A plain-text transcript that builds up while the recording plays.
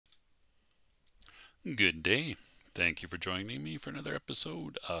Good day. Thank you for joining me for another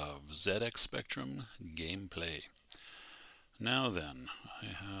episode of ZX Spectrum Gameplay. Now then, I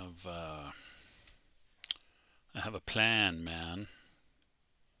have a plan, man.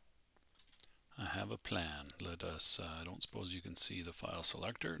 I have a plan. Let us, I don't suppose you can see the file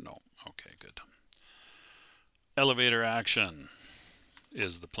selector? No. Okay, good. Elevator action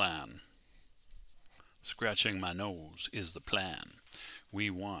is the plan. Scratching my nose is the plan. We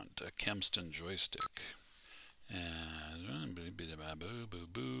want a Kempston joystick. And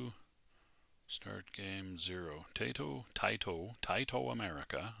start game 0. Taito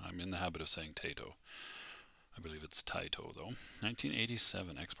America. I'm in the habit of saying Taito. I believe it's Taito though.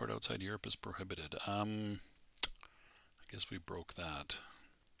 1987. Export outside Europe is prohibited. I guess we broke that.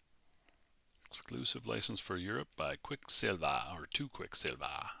 Exclusive license for Europe by Quicksilva, or to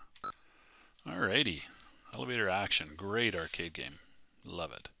Quicksilva. Alrighty. Elevator action. Great arcade game.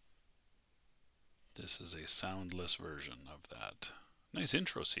 Love it. This is a soundless version of that. Nice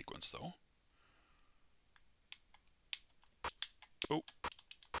intro sequence though. Oh,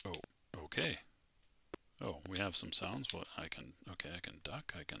 okay. Oh, we have some sounds. Well, I can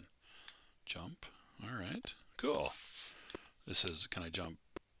duck, I can jump. All right, cool. This is, can I jump?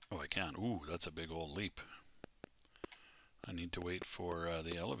 Oh, I can. Ooh, that's a big old leap. I need to wait for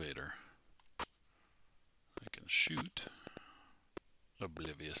the elevator. I can shoot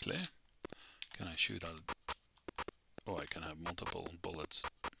obliviously. Can I shoot out? Oh, I can have multiple bullets.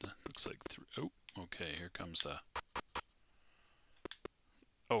 Looks like three. Oh, okay, here comes the...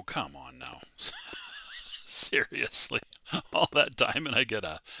 Oh, come on now. Seriously. All that time and I get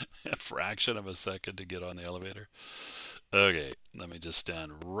a fraction of a second to get on the elevator? Okay, let me just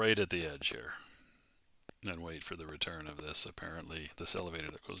stand right at the edge here and wait for the return of this. Apparently, this elevator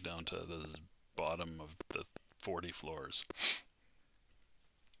that goes down to the bottom of the 40 floors.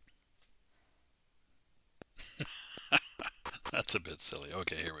 That's a bit silly.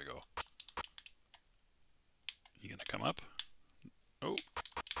 Okay, here we go. You gonna come up? Oh.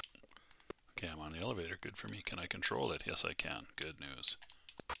 Okay, I'm on the elevator. Good for me. Can I control it? Yes, I can. Good news.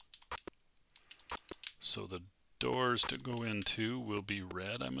 So the doors to go into will be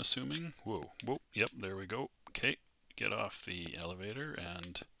red, I'm assuming. Whoa, whoa. Yep, there we go. Okay, get off the elevator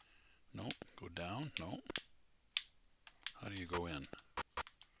and... No, go down. No. How do you go in?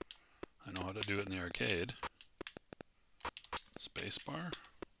 I know how to do it in the arcade. Spacebar.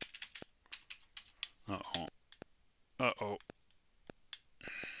 Uh-oh. Uh-oh.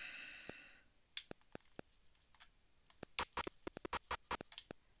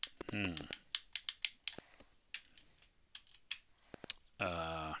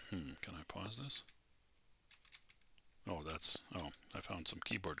 Can I pause this? Oh, I found some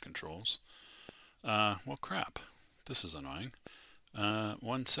keyboard controls. Well, crap. This is annoying.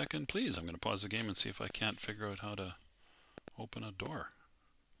 1 second, please. I'm going to pause the game and see if I can't figure out how to open a door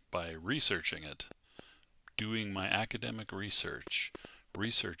by researching it. Doing my academic research.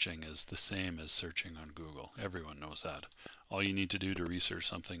 Researching is the same as searching on Google. Everyone knows that. All you need to do to research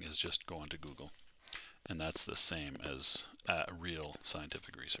something is just go onto Google. And that's the same as real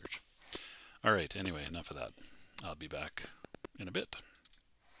scientific research. Alright, anyway, enough of that. I'll be back in a bit.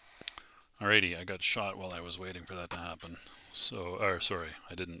 Alrighty, I got shot while I was waiting for that to happen. So, sorry,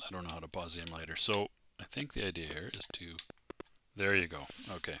 I don't know how to pause the emulator. So, I think the idea here is to... There you go.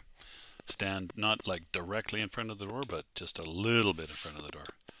 Okay. Stand not like directly in front of the door, but just a little bit in front of the door.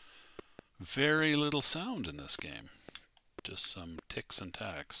 Very little sound in this game. Just some ticks and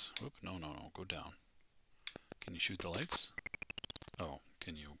tacks. Whoop, no, go down. Can you shoot the lights? Oh,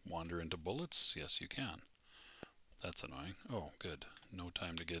 can you wander into bullets? Yes, you can. That's annoying. Oh, good. No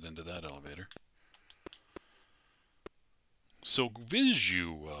time to get into that elevator. So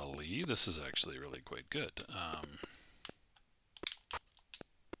visually, this is actually really quite good.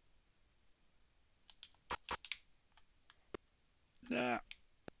 There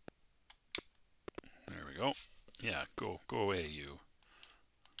we go. Yeah, go away, you.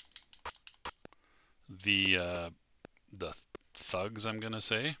 The thugs, I'm gonna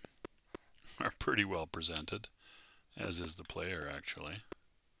say, are pretty well presented, as is the player actually.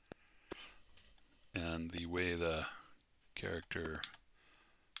 And the way the character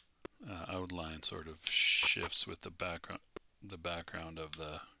outline sort of shifts with the background of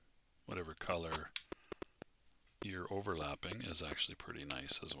the whatever color you're overlapping is actually pretty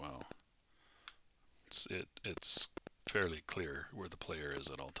nice as well. It's fairly clear where the player is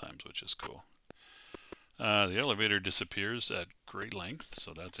at all times, which is cool. The elevator disappears at great length,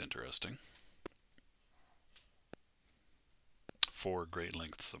 so that's interesting. For great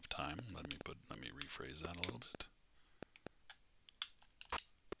lengths of time. Let me rephrase that a little bit.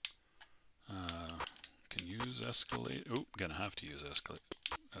 use escalate. Oh, gonna have to use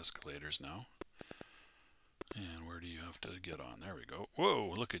escalators now. And where do you have to get on? There we go.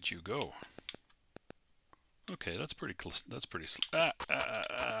 Whoa, look at you go. Okay, that's pretty close. That's pretty. Okay,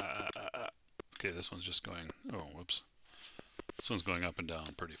 this one's just going. Oh, whoops. This one's going up and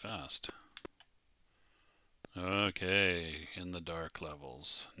down pretty fast. Okay, in the dark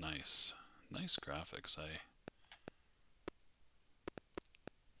levels. Nice. Nice graphics.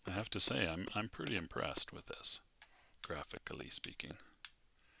 I have to say I'm pretty impressed with this, graphically speaking.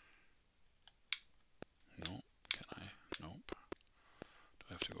 Nope. Can I? Nope. Do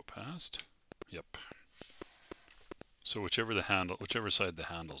I have to go past? Yep. So whichever side the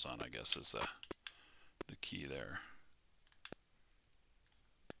handle's on, I guess, is the key there.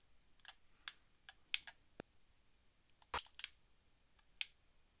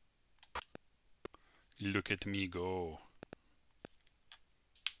 Look at me go.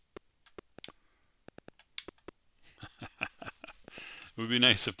 It would be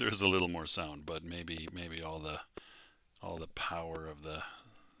nice if there was a little more sound, but maybe all the power of the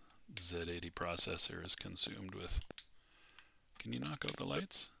Z80 processor is consumed with. Can you knock out the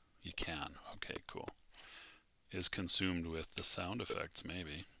lights? You can. Okay, cool. Is consumed with the sound effects,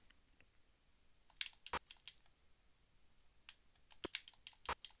 maybe.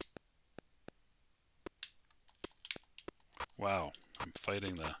 Wow, I'm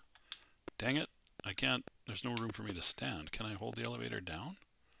fighting the... Dang it, I can't... There's no room for me to stand. Can I hold the elevator down?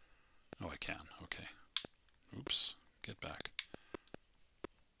 Oh, I can. Okay. Oops. Get back.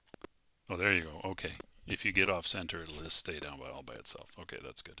 Oh, there you go. Okay. If you get off center, it'll just stay down all by itself. Okay,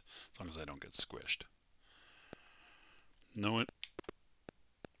 that's good. As long as I don't get squished. No, it...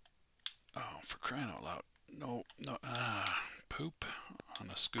 Oh, for crying out loud. No, no. Poop on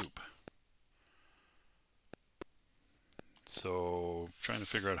a scoop. So, trying to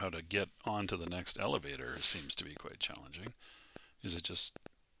figure out how to get onto the next elevator seems to be quite challenging. Is it just...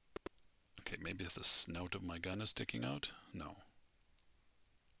 Okay, maybe if the snout of my gun is sticking out? No.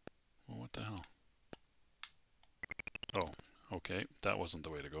 Well, what the hell? Oh, okay. That wasn't the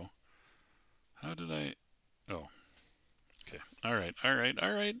way to go. How did I... Oh. Okay. Alright, alright,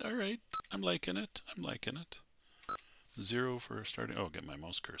 alright, alright. I'm liking it. I'm liking it. 0 for starting... Oh, get my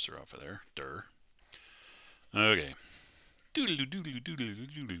mouse cursor off of there. Durr. Okay. That's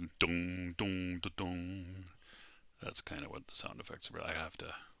kind of what the sound effects are. I have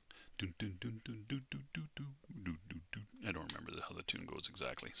to... I don't remember how the tune goes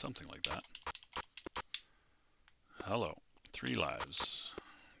exactly. Something like that. Hello. 3 lives.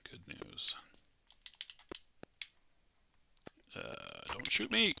 Good news. Don't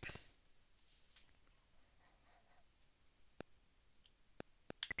shoot me!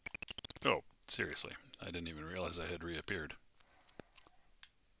 Oh, seriously. I didn't even realize I had reappeared.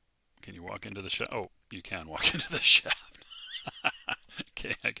 Can you walk into the shaft? Oh, you can walk into the shaft.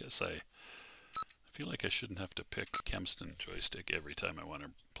 Okay, I guess I feel like I shouldn't have to pick Kempston joystick every time I want to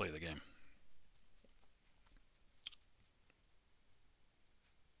play the game.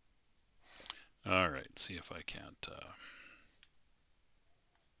 Alright, see if I can't...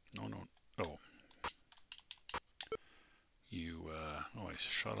 No. Oh. You, oh, I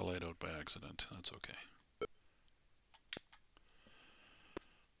shot a light out by accident. That's okay.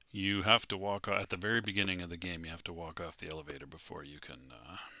 You have to walk at the very beginning of the game. You have to walk off the elevator before you can,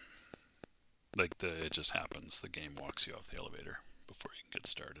 it just happens. The game walks you off the elevator before you can get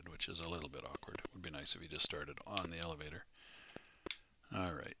started, which is a little bit awkward. It would be nice if you just started on the elevator.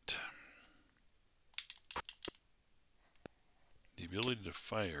 All right. The ability to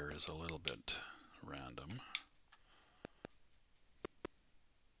fire is a little bit random.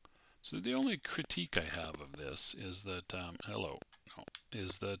 So the only critique I have of this is that,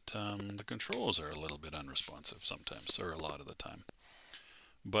 the controls are a little bit unresponsive sometimes, or a lot of the time.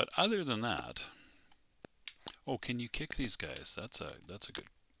 But other than that, oh, can you kick these guys? That's a good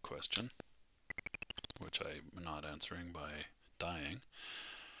question, which I'm not answering by dying.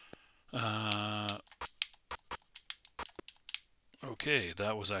 Okay,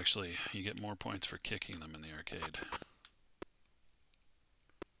 that was actually, you get more points for kicking them in the arcade.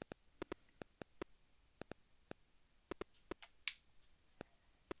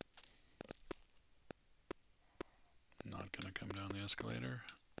 Not gonna come down the escalator.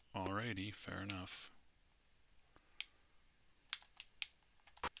 Alrighty, fair enough.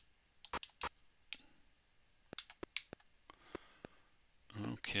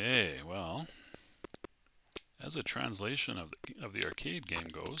 Okay, well, as a translation of the arcade game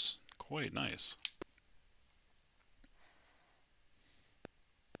goes, quite nice.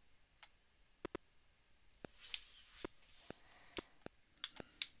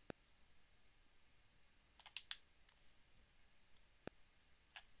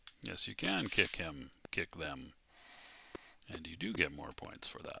 Yes, you can kick him, kick them. And you do get more points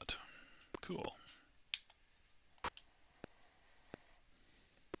for that. Cool.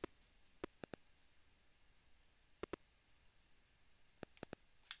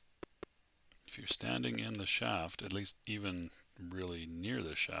 If you're standing in the shaft, at least even really near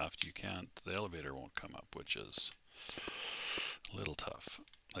the shaft, you can't, the elevator won't come up, which is a little tough.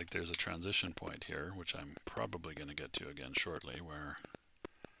 Like there's a transition point here, which I'm probably going to get to again shortly, where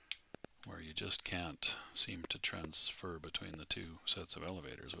you just can't seem to transfer between the two sets of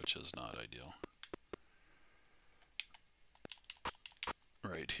elevators, which is not ideal.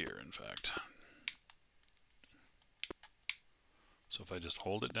 Right here, in fact. So if I just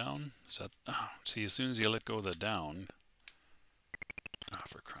hold it down, is that, see, as soon as you let go of the down,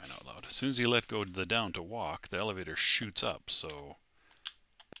 for crying out loud, as soon as you let go of the down to walk, the elevator shoots up, so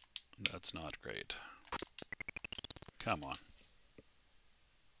that's not great. Come on.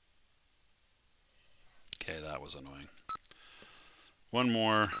 Okay, that was annoying. One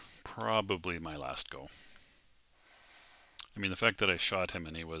more, probably my last go. I mean, the fact that I shot him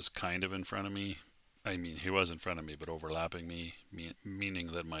and he was kind of in front of me, I mean, he was in front of me, but overlapping me,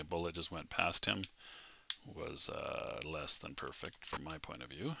 meaning that my bullet just went past him, was less than perfect from my point of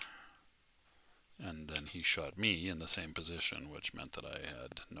view. And then he shot me in the same position, which meant that I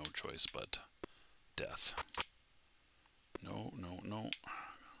had no choice but death. No, no, no.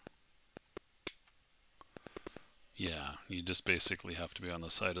 Yeah, you just basically have to be on the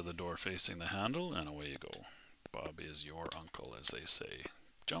side of the door facing the handle, and away you go. Bob is your uncle, as they say.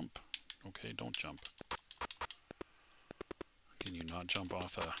 Jump. Okay, don't jump. Can you not jump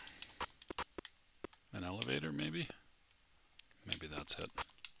off an elevator, maybe? Maybe that's it.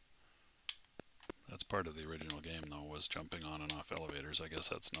 That's part of the original game, though, was jumping on and off elevators. I guess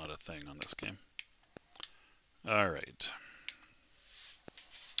that's not a thing on this game. Alright.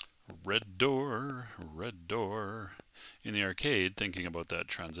 Red door, red door. In the arcade, thinking about that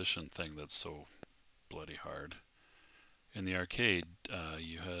transition thing that's so bloody hard. In the arcade,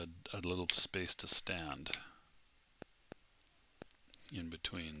 you had a little space to stand in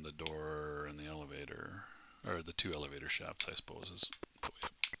between the door and the elevator, or the two elevator shafts, I suppose. Is the way to...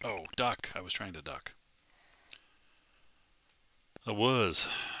 Oh, duck! I was trying to duck. I was.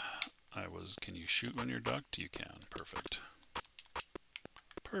 Can you shoot when you're ducked? You can. Perfect.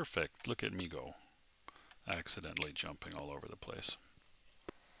 Perfect. Look at me go. Accidentally jumping all over the place.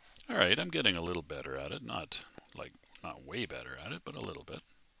 Alright, I'm getting a little better at it. Not way better at it, but a little bit.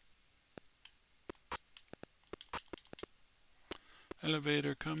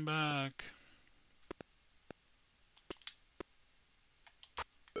 Elevator, come back.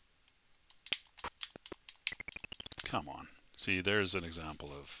 Come on. See, there's an example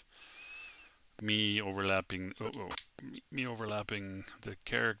of me overlapping. Me overlapping the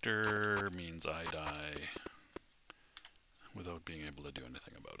character means I die without being able to do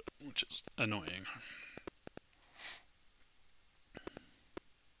anything about it, which is annoying.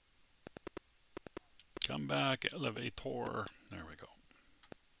 Come back, elevator. There we go.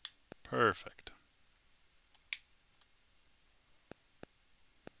 Perfect.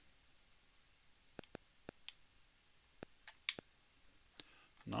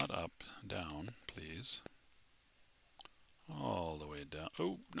 Not up, down, please. All the way down.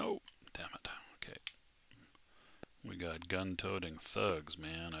 Oh, no. Damn it. Okay. We got gun-toting thugs,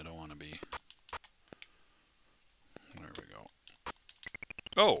 man. I don't want to be... There we go.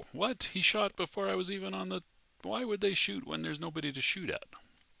 Oh, what? He shot before I was even on the... Why would they shoot when there's nobody to shoot at?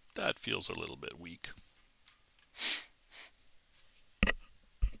 That feels a little bit weak.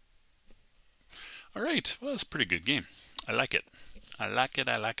 Alright, well, that's a pretty good game. I like it. I like it,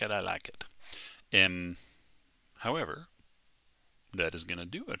 I like it, I like it. However, that is going to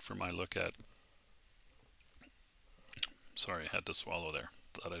do it for my look at... Sorry, I had to swallow there.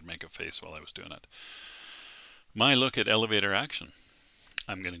 Thought I'd make a face while I was doing it. My look at elevator action.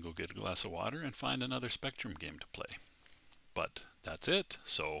 I'm going to go get a glass of water and find another Spectrum game to play. But that's it.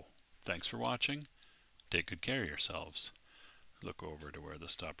 So, thanks for watching. Take good care of yourselves. Look over to where the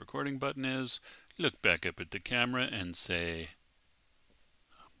stop recording button is. Look back up at the camera and say,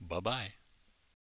 bye-bye.